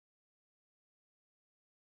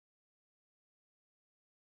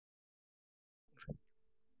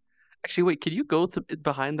Actually, wait, can you go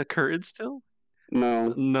behind the curtain still?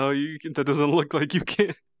 No. No, you can, that doesn't look like you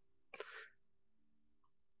can.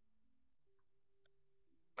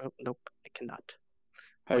 Oh, nope, I cannot.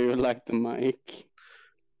 How you like the mic?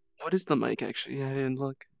 What is the mic, actually? I didn't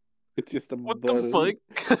look. It's just a What button. the fuck?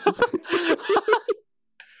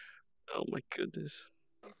 Oh my goodness.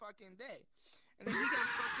 Fucking day. And then he got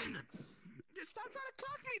fucking... Just stop trying to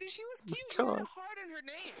clock me, dude. She was cute. She God. had a heart in her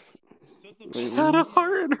name. She had a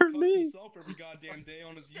heart in her name. Every goddamn day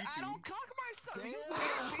on his YouTube. I don't cock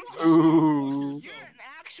myself. Ooh. You're an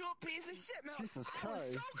actual piece of shit, man. Jesus I Christ.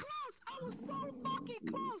 was so close. I was so fucking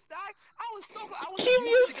close, dog. I was so close. I was Kim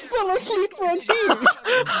just fell asleep on you.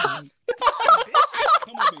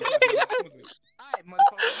 Come with me. Come with me. Alright,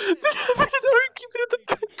 motherfucker. Keep it in the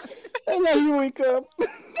bed. And then you wake up.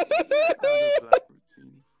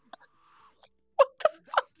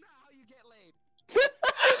 That's not how you get laid.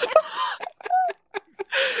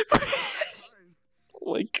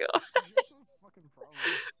 Oh my god. You're so fucking problem.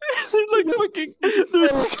 They're like fucking. They're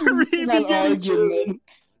screaming That at each other. argument.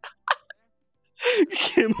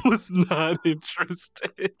 Kim was not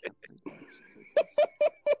interested.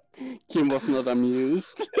 Kim was not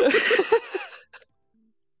amused. What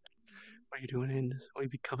are you doing in this? What are you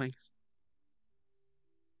becoming?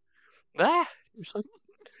 Ah! You're so...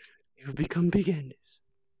 You've become big Anders.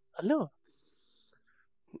 Hello.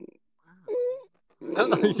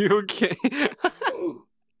 Are you okay?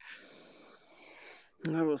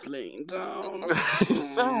 I was laying down. I'm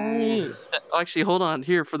sorry. Actually, hold on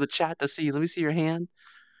here for the chat to see. Let me see your hand.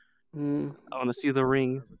 Mm. I want to see the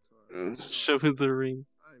ring. Show me the ring.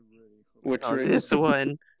 Which Oh, ring? this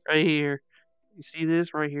one right here. You see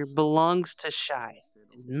this right here? Belongs to Shai.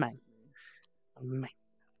 It's mine. Mine.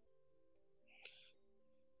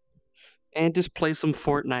 And just play some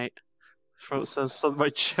Fortnite. It says on my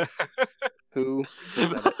chat. Who?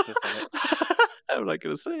 I'm not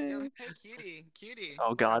gonna say. Yo, hey, cutie.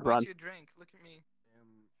 Oh God, I bought Ron. you a drink. Look at me.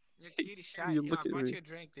 You're Hey, cutie, you Shai. Yo, look I at bought me. you a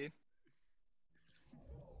drink, dude.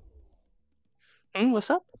 What's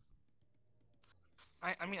up?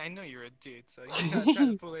 I mean, I know you're a dude, so you're not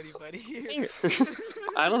trying to fool anybody here.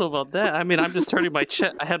 I don't know about that. I mean, I'm just turning my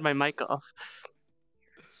chat. I had my mic off.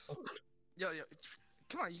 Yo,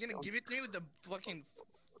 come on, you gonna give it to me with the fucking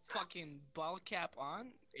ball cap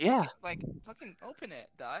on? Yeah. Like, fucking open it,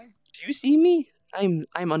 die. Do you see me? I'm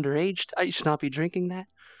underage. I should not be drinking that.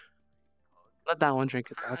 Let that one drink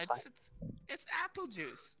it. That's fine. It's apple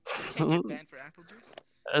juice. You can't get banned for apple juice.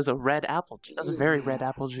 That is a red apple juice. That's a very red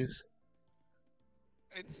apple juice.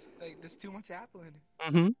 It's like there's too much apple in it.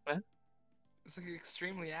 Mm-hmm. Yeah. It's like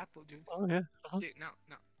extremely apple juice. Oh yeah. Dude, no,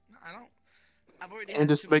 I don't. I've already. And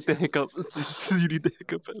just make the hiccup. You need the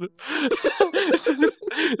hiccup at it.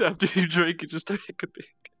 After you drink, you just start hiccuping.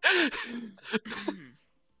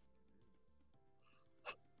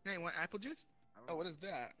 Hey, you want apple juice? Oh, what is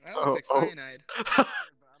that? That looks like cyanide.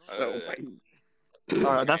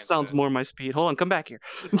 Alright, that sounds more my speed. Hold on, come back here.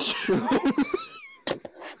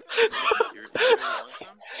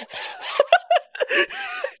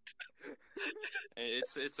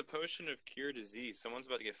 It's a potion of cure disease. Someone's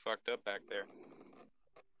about to get fucked up back there.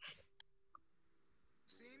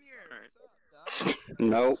 Senior,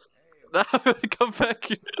 No. Come back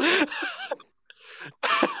here.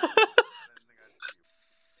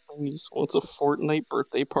 He just wants a Fortnite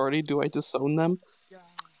birthday party. Do I disown them?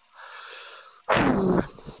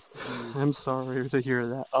 I'm sorry to hear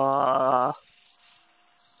that.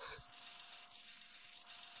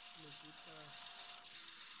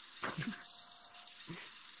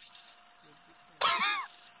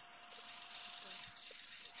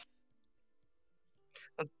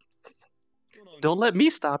 Don't let me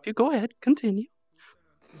stop you. Go ahead. Continue.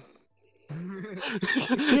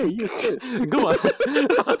 Here, use this. Go on.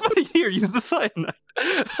 Here, use the cyanide.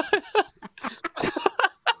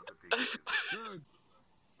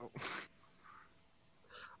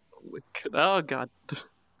 Oh God.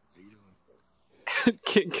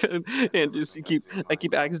 And just I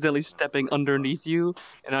keep accidentally stepping underneath you,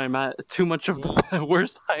 and I'm at too much of the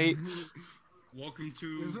worst height. Welcome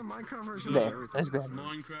to There's a Minecraft version There, of everything. that's bad.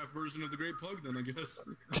 Minecraft version of the Great Pug, then I guess.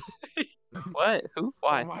 What? Who?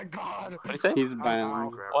 Why? Oh my god. What'd he say? He's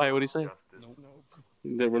banned. Why? What'd he say? Nope.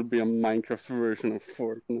 There will be a Minecraft version of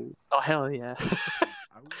Fortnite. Oh hell yeah!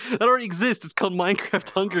 That already exists. It's called Minecraft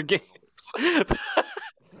Hunger Games.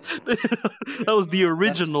 That was the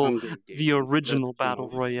original, battle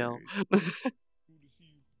royale.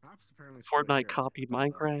 Fortnite copied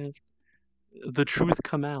Minecraft. The truth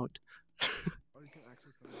come out.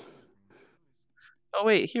 Oh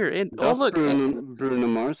wait, here and oh Does look, Bruno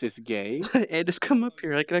Mars is gay. and just come up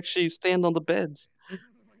here. I can actually stand on the beds.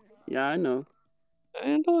 Yeah, I know. I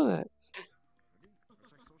didn't know that. Check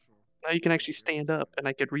social. Now you can actually stand up, and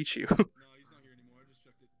I could reach you. No, he's not here anymore. I just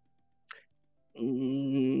checked it.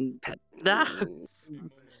 Ah. Mm.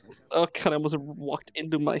 Oh god, I almost walked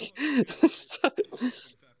into my stuff.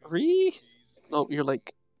 Re? Oh, you're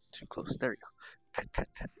like too close. There you go. Pet, pet,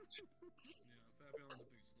 pet. Yeah, Fat Balance is a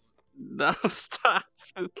big slut. No, stop.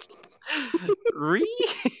 Re?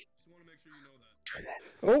 Just want to make sure you know that.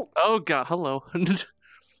 Oh, Oh god, hello. I'm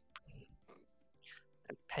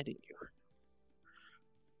petting you.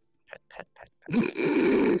 Pet, pet, pet, pet.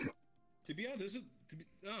 To be honest,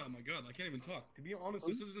 oh my god, I can't even talk. To be honest,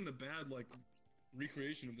 this isn't a bad like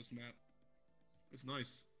recreation of this map. It's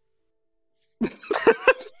nice. Kind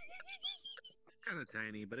of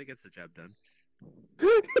tiny, but it gets the job done.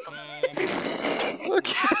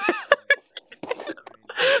 Okay.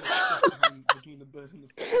 Between the bed and the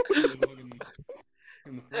fucking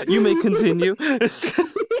and the fridge. You may continue.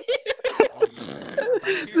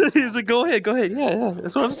 He's like, go ahead, yeah,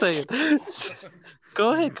 that's what I'm saying.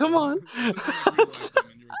 Go ahead, come on.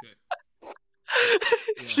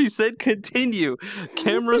 She said continue.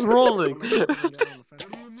 Camera's rolling. What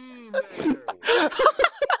do you mean, man?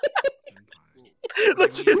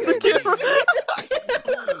 Look at the camera.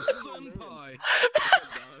 Sun pie.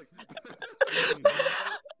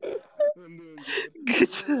 I'm doing good.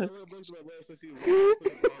 Good job.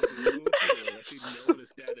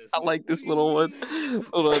 I like this little one.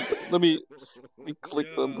 Hold on, let me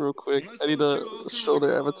click them real quick. I need to show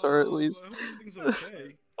their avatar at least. I hope everything's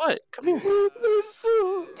okay. What? Come here. they're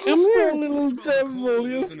so Come here. little It's probably devil. cold,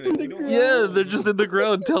 You're isn't it? in the You don't- ground. Yeah, they're just in the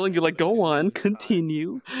ground telling you like, go on,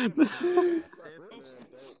 continue. I hope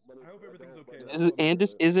everything's okay.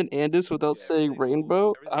 Isn't Andis without saying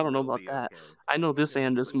rainbow? I don't know about that. I know this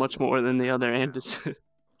Andis much more than the other Andis.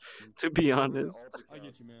 To be honest. I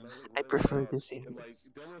get you, man. I prefer this Andis.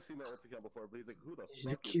 She's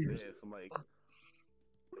so cute.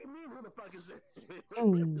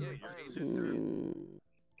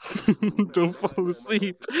 Don't fall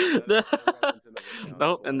asleep.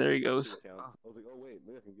 Oh, and there he goes.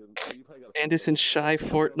 Andis and Shai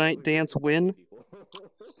Fortnite dance win.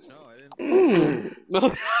 No,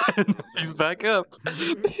 I didn't. He's back up.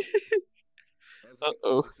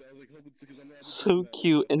 Uh-oh. So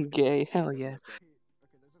cute and gay. Hell yeah.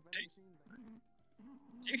 Okay, there's a vending machine there.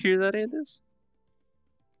 Do you hear that, Andis?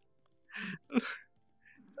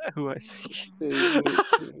 Is that who I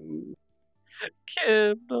think?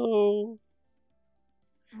 Kim, no.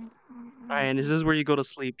 Alright, and this is where you go to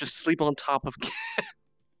sleep. Just sleep on top of Kim.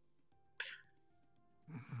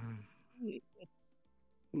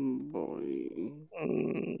 Boy.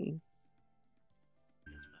 Mm.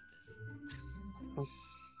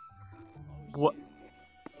 What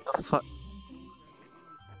the fuck?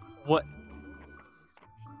 What?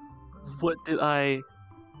 What did I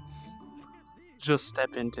just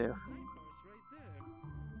step into?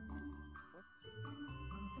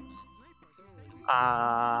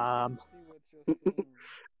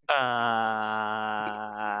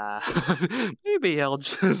 Maybe I'll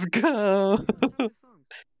just go.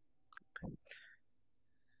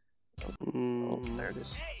 Oh, there it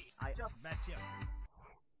is. Hey, I just met you.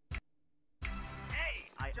 Hey,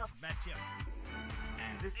 I just met you.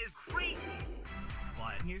 And this is creepy.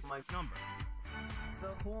 But here's my number. So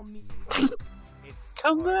for me, it's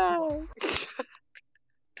Come back.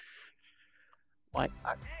 Why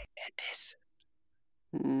are Andis?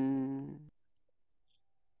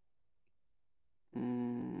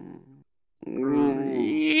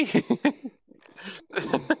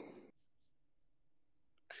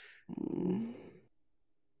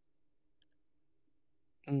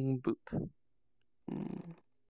 Boop.